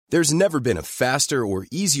There's never been a faster or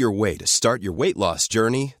easier way to start your weight loss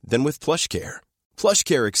journey than with PlushCare.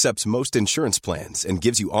 PlushCare accepts most insurance plans and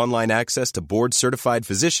gives you online access to board-certified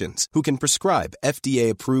physicians who can prescribe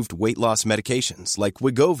FDA-approved weight loss medications like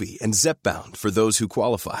Wegovy and Zepbound for those who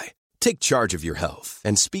qualify. Take charge of your health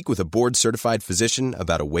and speak with a board-certified physician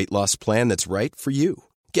about a weight loss plan that's right for you.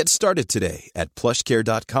 Get started today at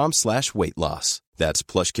plushcare.com/weight loss. That's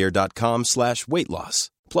plushcare.com/weight loss.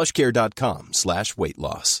 plushcare.com/weight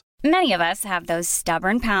loss. Many of us have those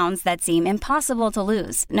stubborn pounds that seem impossible to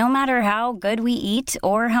lose, no matter how good we eat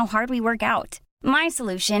or how hard we work out. My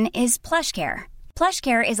solution is PlushCare.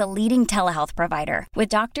 PlushCare is a leading telehealth provider with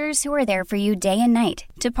doctors who are there for you day and night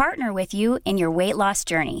to partner with you in your weight loss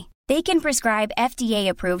journey. They can prescribe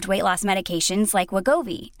FDA-approved weight loss medications like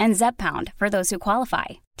Wegovy and Zepbound for those who qualify.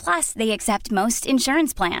 Plus, they accept most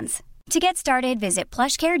insurance plans. To get started, visit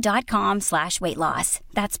plushcare.com/weight loss.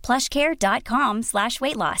 That's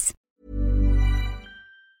plushcare.com/weight loss.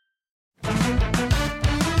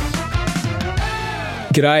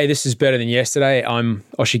 G'day, this is Better Than Yesterday. I'm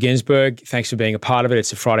Osher Ginsberg. Thanks for being a part of it.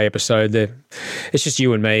 It's a Friday episode. It's just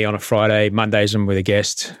you and me on a Friday. Mondays I'm with a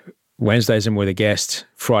guest. Wednesdays I'm with a guest.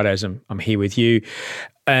 Fridays I'm here with you.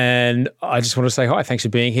 And I just want to say hi. Thanks for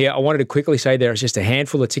being here. I wanted to quickly say there is just a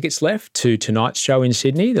handful of tickets left to tonight's show in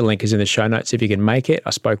Sydney. The link is in the show notes if you can make it.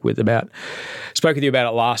 I spoke with you about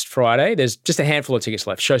it last Friday. There's just a handful of tickets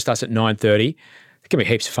left. Show starts at 9:30. It's going to be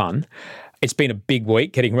heaps of fun. It's been a big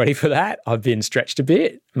week getting ready for that. I've been stretched a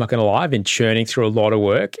bit. I'm not going to lie. I've been churning through a lot of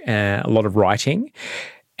work, a lot of writing.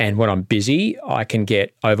 And when I'm busy, I can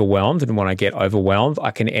get overwhelmed. And when I get overwhelmed, I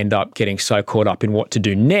can end up getting so caught up in what to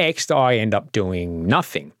do next, I end up doing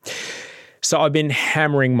nothing. So I've been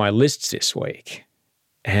hammering my lists this week.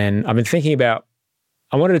 And I've been thinking about,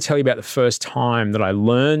 I wanted to tell you about the first time that I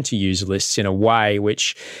learned to use lists in a way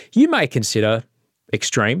which you may consider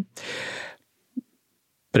extreme,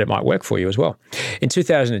 but it might work for you as well. In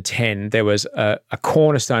 2010, there was a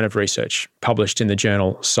cornerstone of research published in the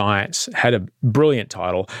journal Science, had a brilliant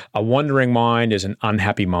title, A Wandering Mind is an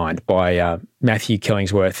Unhappy Mind, by Matthew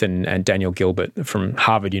Killingsworth and Daniel Gilbert from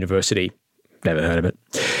Harvard University. Never heard of it.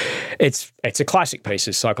 It's a classic piece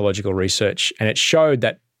of psychological research, and it showed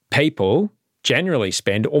that people generally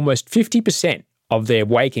spend almost 50% of their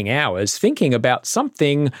waking hours thinking about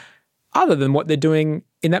something other than what they're doing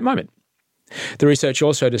in that moment. The research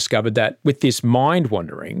also discovered that with this mind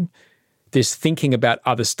wandering, this thinking about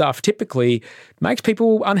other stuff typically makes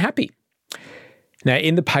people unhappy. Now,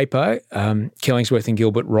 in the paper, Killingsworth and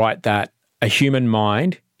Gilbert write that a human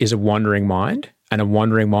mind is a wandering mind, and a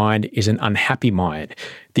wandering mind is an unhappy mind.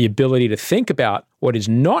 The ability to think about what is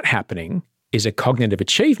not happening is a cognitive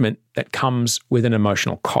achievement that comes with an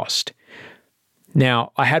emotional cost.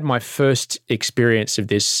 Now, I had my first experience of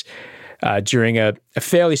this during a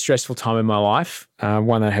fairly stressful time in my life,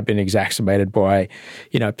 one that had been exacerbated by,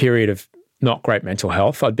 a period of not great mental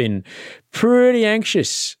health. I'd been pretty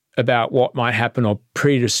anxious about what might happen, or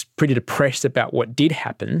pretty depressed about what did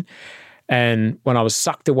happen. And when I was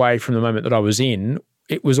sucked away from the moment that I was in,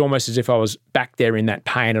 it was almost as if I was back there in that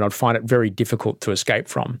pain, and I'd find it very difficult to escape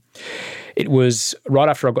from. It was right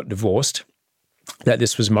after I got divorced that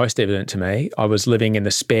this was most evident to me. I was living in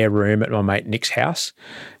the spare room at my mate Nick's house,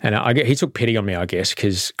 and he took pity on me, I guess,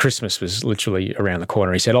 because Christmas was literally around the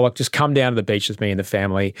corner. He said, "Oh, look, just come down to the beach with me and the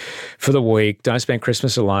family for the week. Don't spend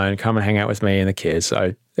Christmas alone. Come and hang out with me and the kids."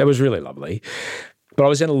 So that was really lovely. But I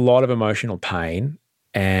was in a lot of emotional pain,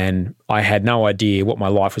 and I had no idea what my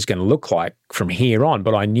life was going to look like from here on.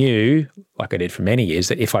 But I knew, like I did for many years,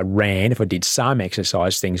 that if I did some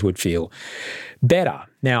exercise, things would feel better.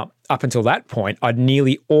 Now, up until that point, I'd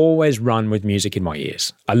nearly always run with music in my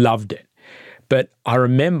ears. I loved it. But I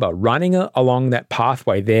remember running along that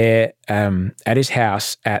pathway there at his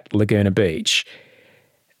house at Laguna Beach,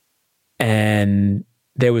 and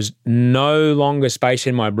there was no longer space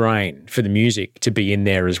in my brain for the music to be in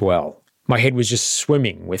there as well. My head was just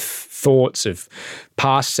swimming with thoughts of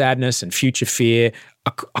past sadness and future fear.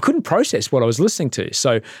 I couldn't process what I was listening to.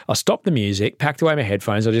 So I stopped the music, packed away my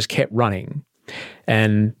headphones, I just kept running.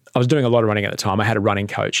 And I was doing a lot of running at the time. I had a running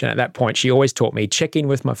coach. And at that point, she always taught me, check in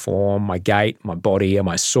with my form, my gait, my body. Am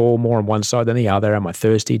I sore more on one side than the other? Am I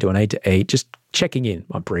thirsty? Do I need to eat? Just checking in,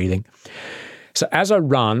 my breathing. So as I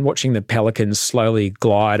run, watching the pelicans slowly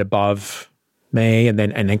glide above me and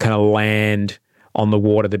then kind of land on the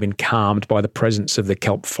water, they've been calmed by the presence of the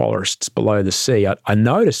kelp forests below the sea, I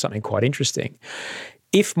noticed something quite interesting.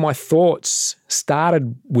 If my thoughts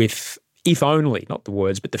started with if only, not the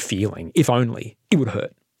words, but the feeling, if only, it would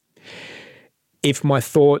hurt. If my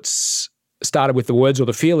thoughts started with the words or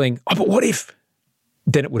the feeling, oh, but what if,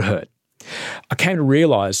 then it would hurt. I came to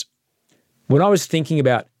realize when I was thinking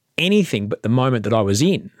about anything but the moment that I was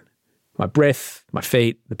in, my breath, my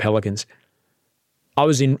feet, the pelicans, I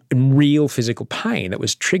was in real physical pain that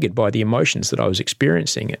was triggered by the emotions that I was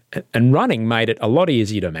experiencing. And running made it a lot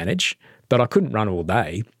easier to manage, but I couldn't run all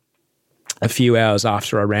day. A few hours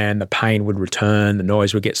after I ran, the pain would return, the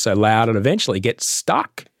noise would get so loud, and eventually get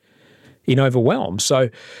stuck in overwhelm. So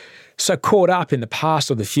caught up in the past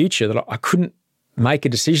or the future that I couldn't make a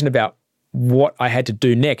decision about what I had to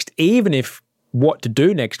do next, even if what to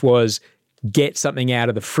do next was get something out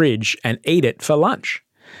of the fridge and eat it for lunch.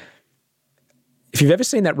 If you've ever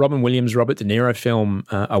seen that Robin Williams, Robert De Niro film,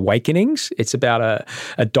 Awakenings, it's about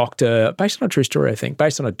a doctor, based on a true story, I think,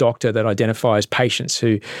 based on a doctor that identifies patients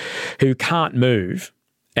who can't move,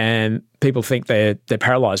 and people think they're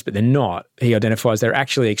paralyzed, but they're not. He identifies they're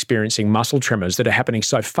actually experiencing muscle tremors that are happening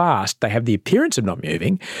so fast they have the appearance of not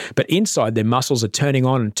moving, but inside their muscles are turning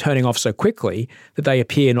on and turning off so quickly that they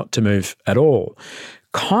appear not to move at all.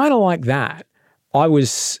 Kind of like that, I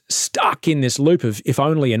was stuck in this loop of if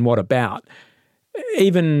only and what about.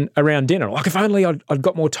 Even around dinner, like if only I'd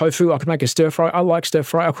got more tofu, I could make a stir fry. I like stir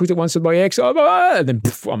fry. I cooked it once with my ex. And then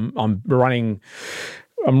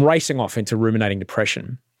I'm racing off into ruminating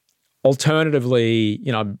depression. Alternatively,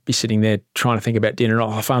 I'd be sitting there trying to think about dinner.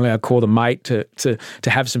 Oh, if only I'd call the mate to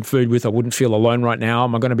have some food with. I wouldn't feel alone right now.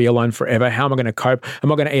 Am I going to be alone forever? How am I going to cope?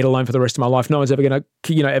 Am I going to eat alone for the rest of my life? No one's ever going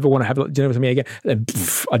to, ever want to have dinner with me again. And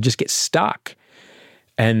I'd just get stuck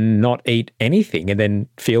and not eat anything and then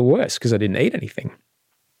feel worse because I didn't eat anything.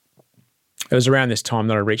 It was around this time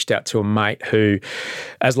that I reached out to a mate who,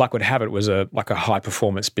 as luck would have it, was a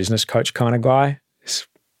high-performance business coach kind of guy. He's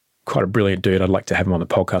quite a brilliant dude. I'd like to have him on the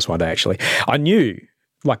podcast one day, actually. I knew,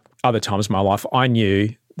 like other times in my life, I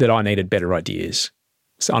knew that I needed better ideas.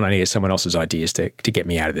 So I needed someone else's ideas to get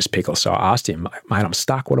me out of this pickle. So I asked him, mate, I'm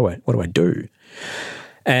stuck. What do I do?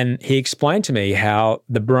 And he explained to me how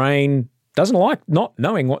the brain doesn't like not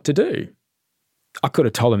knowing what to do. I could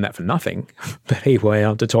have told him that for nothing, but he went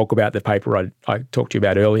on to talk about the paper I talked to you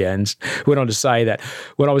about earlier and went on to say that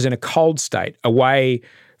when I was in a cold state, away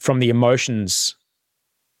from the emotions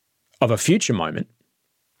of a future moment,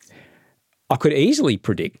 I could easily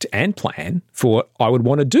predict and plan for what I would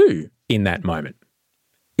want to do in that moment.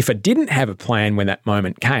 If I didn't have a plan when that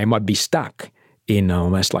moment came, I'd be stuck in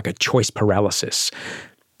almost like a choice paralysis.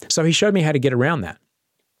 So he showed me how to get around that.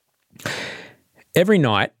 Every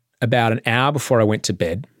night, about an hour before I went to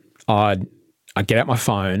bed, I'd get out my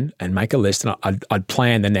phone and make a list, and I'd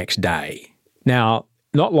plan the next day. Now,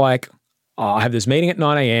 not like, I have this meeting at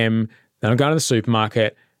 9 a.m., then I'm going to the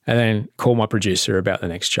supermarket, and then call my producer about the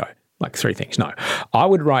next show. Like 3 things. No. I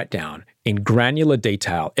would write down in granular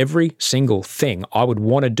detail every single thing I would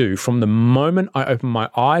want to do from the moment I open my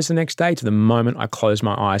eyes the next day to the moment I close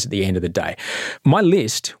my eyes at the end of the day. My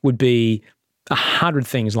list would be 100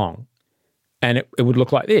 things long. And it would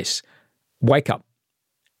look like this. Wake up.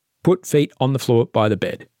 Put feet on the floor by the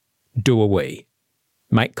bed. Do a wee.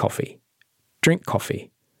 Make coffee. Drink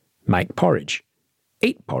coffee. Make porridge.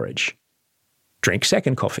 Eat porridge. Drink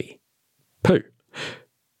second coffee. Poo.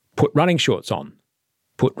 Put running shorts on.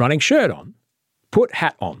 Put running shirt on. Put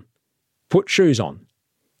hat on. Put shoes on.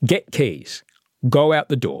 Get keys. Go out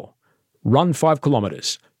the door. Run 5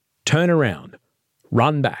 kilometers. Turn around.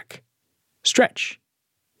 Run back. Stretch.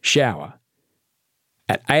 Shower.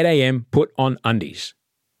 At 8 a.m., put on undies,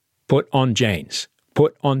 put on jeans,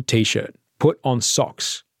 put on t-shirt, put on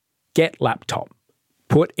socks, get laptop,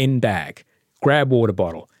 put in bag, grab water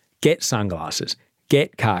bottle, get sunglasses,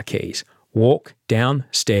 get car keys, walk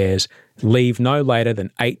downstairs, leave no later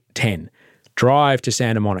than 8:10, drive to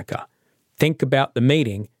Santa Monica, think about the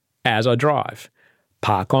meeting as I drive,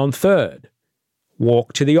 park on 3rd,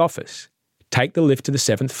 walk to the office, take the lift to the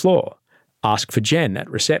 7th floor, ask for Jen at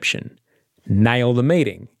reception, nail the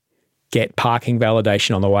meeting, get parking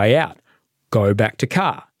validation on the way out, go back to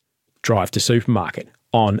car, drive to supermarket,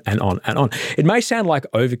 on and on and on. It may sound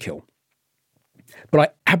like overkill, but I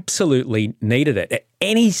absolutely needed it. At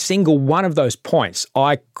any single one of those points,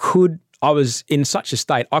 I was in such a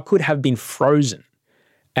state, I could have been frozen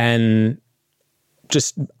and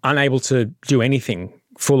just unable to do anything,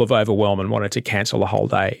 full of overwhelm and wanted to cancel the whole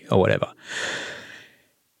day or whatever.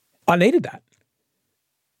 I needed that.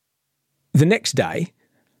 The next day,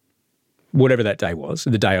 whatever that day was,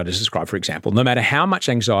 the day I just described, for example, no matter how much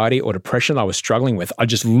anxiety or depression I was struggling with, I'd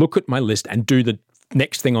just look at my list and do the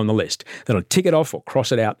next thing on the list. Then I'd tick it off or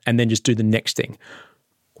cross it out and then just do the next thing.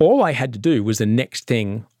 All I had to do was the next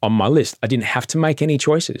thing on my list. I didn't have to make any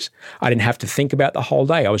choices. I didn't have to think about the whole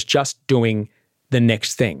day. I was just doing the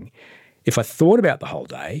next thing. If I thought about the whole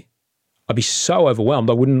day, I'd be so overwhelmed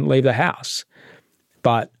I wouldn't leave the house.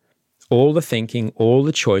 But all the thinking, all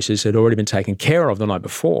the choices had already been taken care of the night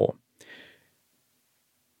before.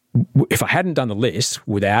 If I hadn't done the list,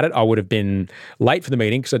 without it, I would have been late for the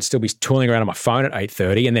meeting because I'd still be tooling around on my phone at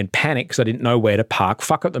 8:30 and then panic because I didn't know where to park,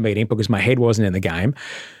 fuck up the meeting because my head wasn't in the game.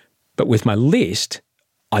 But with my list,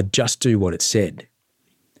 I'd just do what it said.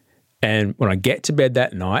 And when I get to bed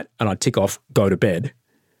that night and I tick off, go to bed,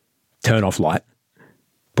 turn off light,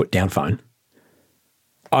 put down phone,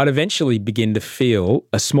 I'd eventually begin to feel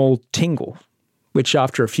a small tingle, which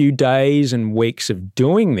after a few days and weeks of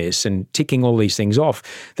doing this and ticking all these things off,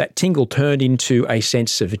 that tingle turned into a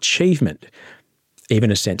sense of achievement, even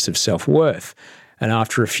a sense of self-worth. And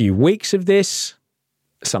after a few weeks of this,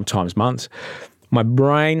 sometimes months, my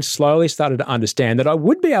brain slowly started to understand that I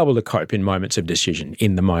would be able to cope in moments of decision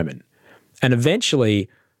in the moment. And eventually,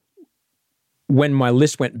 when my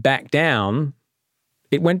list went back down,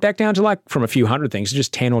 it went back down to like from a few hundred things to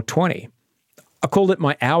just 10 or 20. I called it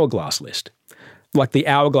my hourglass list. Like the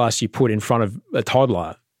hourglass you put in front of a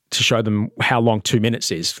toddler to show them how long 2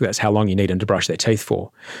 minutes is. That's how long you need them to brush their teeth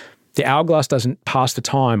for. The hourglass doesn't pass the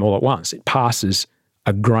time all at once. It passes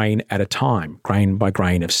a grain at a time, grain by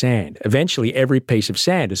grain of sand. Eventually, every piece of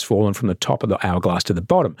sand has fallen from the top of the hourglass to the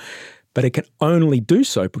bottom, but it can only do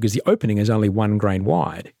so because the opening is only 1 grain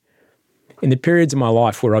wide. In the periods of my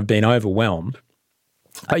life where I've been overwhelmed,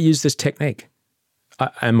 I use this technique.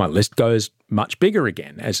 And my list goes much bigger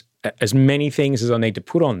again. As many things as I need to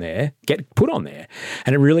put on there, get put on there.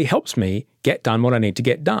 And it really helps me get done what I need to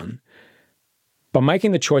get done. By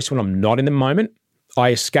making the choice when I'm not in the moment, I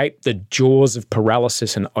escape the jaws of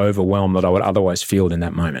paralysis and overwhelm that I would otherwise feel in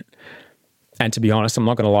that moment. And to be honest, I'm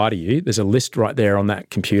not going to lie to you, there's a list right there on that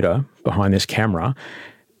computer behind this camera.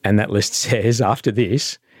 And that list says after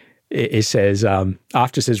this, it says,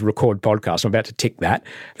 after it says record podcast, I'm about to tick that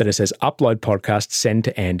it says upload podcast, send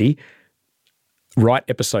to Andy, write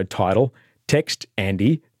episode title, text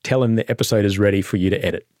Andy, tell him the episode is ready for you to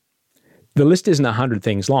edit. The list isn't 100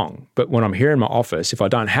 things long, but when I'm here in my office, if I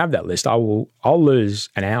don't have that list, I'll lose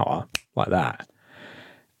an hour like that.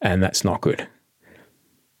 And that's not good.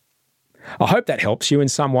 I hope that helps you in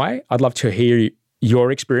some way. I'd love to hear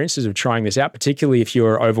your experiences of trying this out, particularly if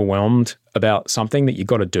you're overwhelmed about something that you've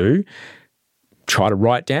got to do. Try to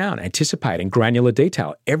write down, anticipate in granular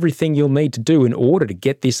detail everything you'll need to do in order to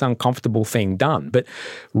get this uncomfortable thing done. But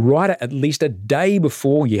write it at least a day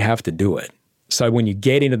before you have to do it. So when you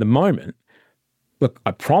get into the moment, look,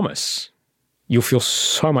 I promise you'll feel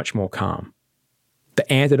so much more calm. The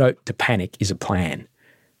antidote to panic is a plan.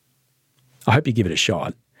 I hope you give it a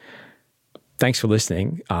shot. Thanks for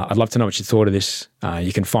listening. I'd love to know what you thought of this.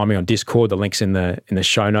 You can find me on Discord. The link's in the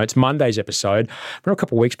show notes. Monday's episode. Remember a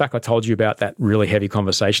couple of weeks back I told you about that really heavy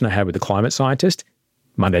conversation I had with the climate scientist?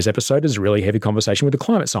 Monday's episode is a really heavy conversation with the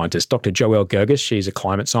climate scientist, Dr. Joelle Gerges. She's a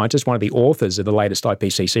climate scientist, one of the authors of the latest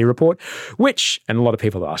IPCC report, which, and a lot of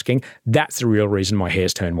people are asking, that's the real reason my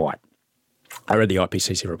hair's turned white. I read the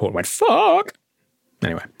IPCC report and went, fuck.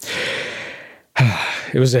 Anyway,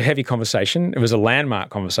 it was a heavy conversation. It was a landmark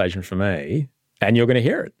conversation for me, and you're going to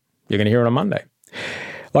hear it. You're going to hear it on Monday.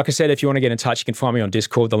 Like I said, if you want to get in touch, you can find me on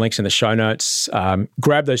Discord. The link's in the show notes.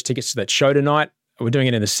 Grab those tickets to that show tonight. We're doing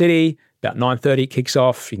it in the city. About 9:30 it kicks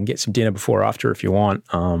off. You can get some dinner before or after if you want.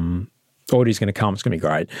 Audrey's going to come. It's going to be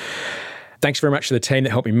great. Thanks very much to the team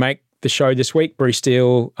that helped me make the show this week. Bruce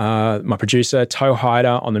Steele, my producer, Toe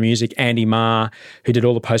Hyder on the music, Andy Marr, who did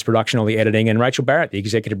all the post-production, all the editing, and Rachel Barrett, the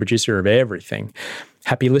executive producer of everything.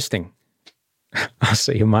 Happy listening. I'll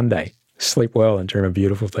see you Monday. Sleep well and dream of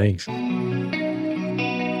beautiful things.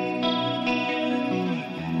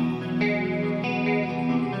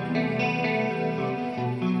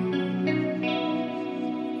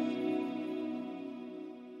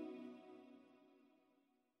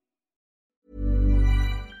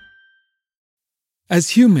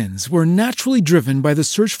 As humans, we're naturally driven by the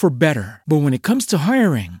search for better. But when it comes to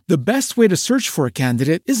hiring, the best way to search for a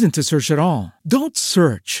candidate isn't to search at all. Don't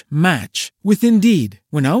search, match with Indeed.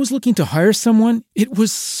 When I was looking to hire someone, it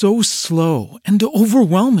was so slow and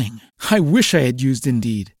overwhelming. I wish I had used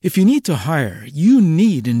Indeed. If you need to hire, you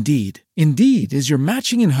need Indeed. Indeed is your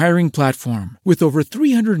matching and hiring platform with over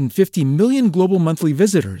 350 million global monthly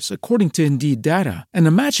visitors, according to Indeed data, and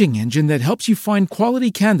a matching engine that helps you find quality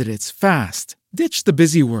candidates fast. Ditch the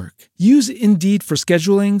busy work. Use Indeed for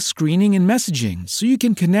scheduling, screening, and messaging so you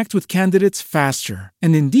can connect with candidates faster.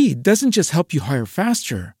 And Indeed doesn't just help you hire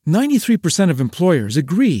faster. 93% of employers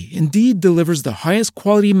agree Indeed delivers the highest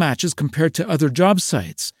quality matches compared to other job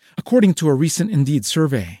sites, according to a recent Indeed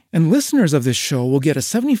survey. And listeners of this show will get a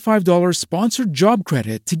 $75 sponsored job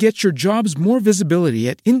credit to get your jobs more visibility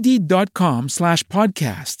at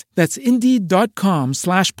Indeed.com/podcast. That's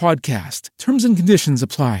Indeed.com/podcast. Terms and conditions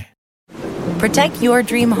apply. Protect your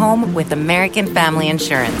dream home with American Family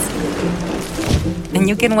Insurance. And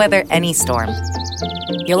you can weather any storm.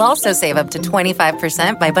 You'll also save up to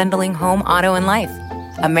 25% by bundling home, auto, and life.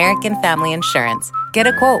 American Family Insurance. Get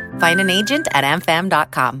a quote. Find an agent at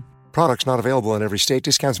amfam.com. Products not available in every state.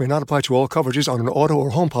 Discounts may not apply to all coverages on an auto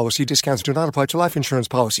or home policy. Discounts do not apply to life insurance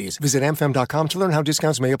policies. Visit amfam.com to learn how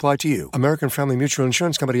discounts may apply to you. American Family Mutual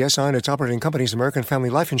Insurance Company, SI, and its operating companies, American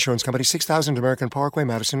Family Life Insurance Company, 6000 American Parkway,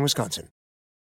 Madison, Wisconsin.